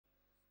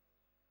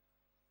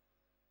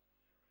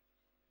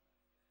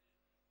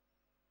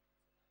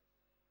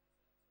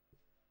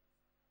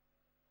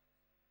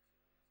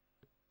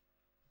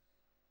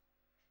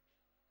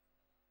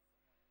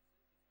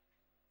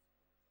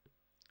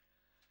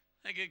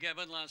Thank you,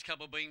 Gavin. Last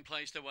couple being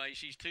placed away.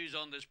 She's two's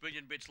on this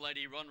Brilliant Bitch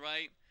Lady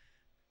Ronray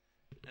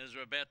as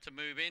we're about to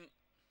move in.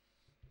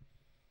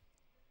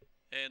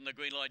 And the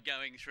green light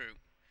going through.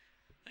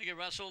 Thank you,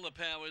 Russell. The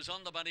power's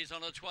on. The bunny's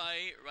on its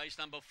way. Race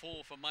number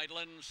 4 for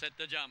Maitland. Set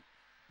to jump.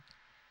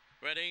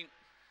 Ready.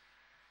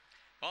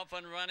 Off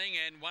and running,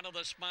 and one of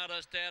the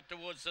smartest out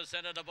towards the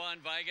centre, Divine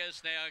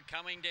Vegas. Now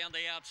coming down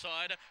the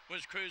outside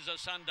was Cruiser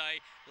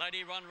Sunday.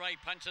 Lady Ronray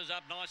punches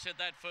up nice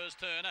at that first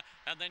turn,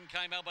 and then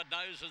came Albert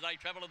Nose as they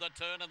travelled to the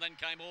turn, and then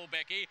came All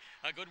Becky.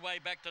 A good way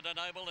back to the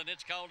Noble, and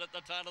It's Cold at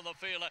the tail of the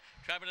field.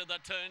 Travelling to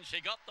the turn, she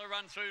got the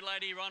run through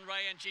Lady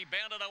Ronray, and she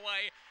bounded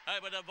away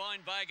over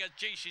Divine Vegas.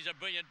 Gee, she's a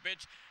brilliant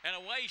bitch, and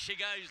away she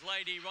goes.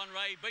 Lady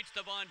Ronray beats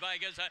Divine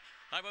Vegas.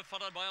 They were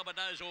followed by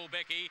Albert Nose, All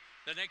Becky.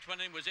 The next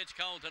one in was It's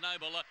Cold to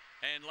Noble,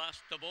 and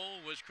last of all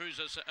was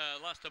Cruiser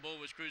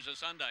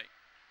Sunday.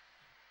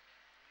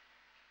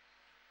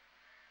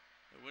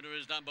 The winner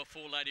is number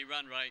 4, Lady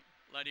Ronray.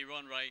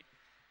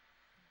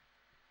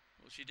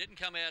 Well, she didn't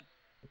come out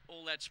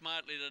all that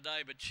smartly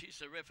today, but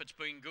geez, her effort's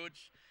been good.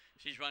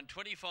 She's run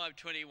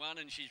 25.21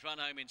 and she's run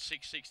home in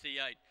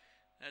 6.68.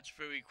 That's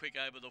very quick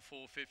over the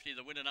 450.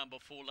 The winner, number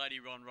 4, Lady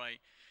Ronray.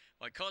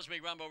 By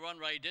Cosmic Rumble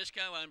Ronray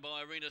Disco, owned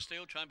by Arena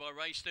Steel, trained by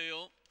Ray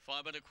Steele.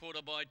 5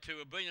 1/4 by 2,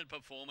 a brilliant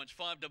performance.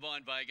 5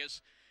 Divine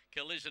Vegas.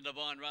 Collision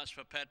Divine Rush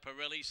for Pat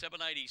Pirelli.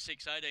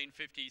 786,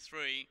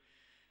 1853.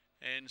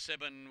 And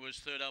 7 was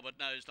third, Albert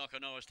Nose. Knocker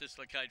Norris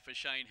Dislocate for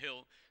Shane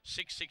Hill.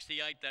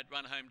 6.68 that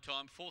run home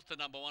time. 4th to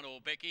number 1, All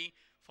Becky.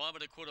 5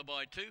 1/4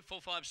 by 2,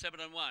 4, 5, 7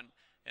 and 1.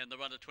 And the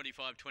run at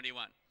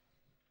 25.21.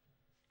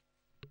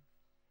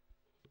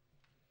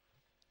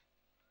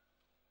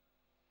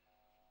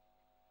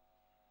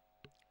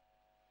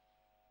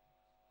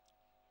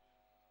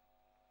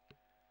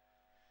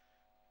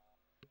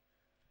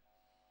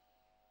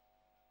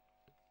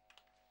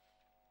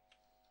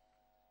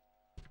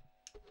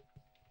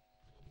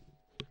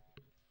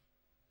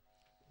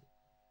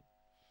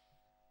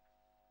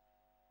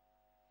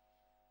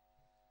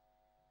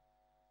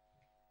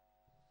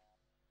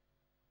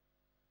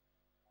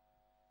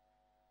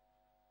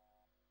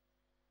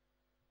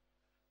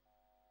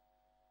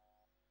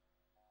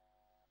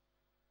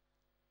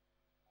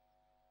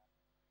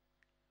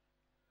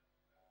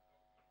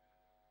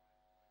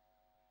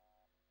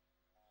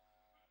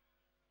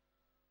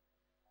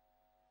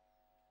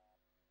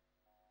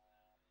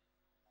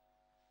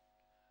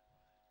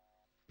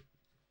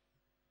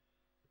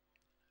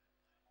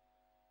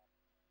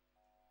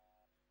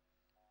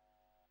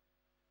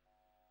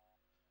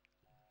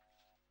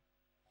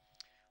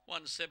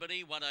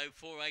 $170,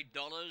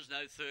 $1048,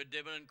 no third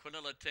dividend.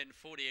 Quinella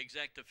 1040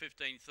 exact to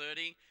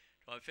 1530.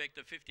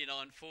 Trifecta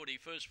 59.40.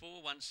 First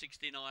 4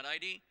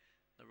 169.80.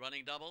 The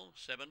running double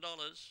 $7.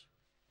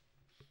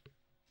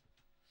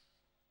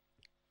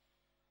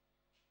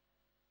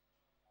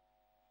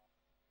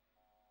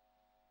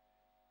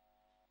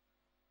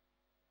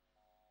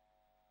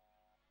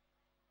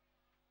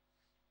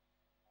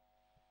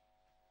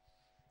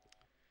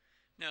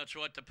 Now it's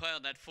right to pay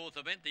on that 4th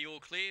event. The All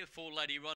Clear, 4 Lady Ron.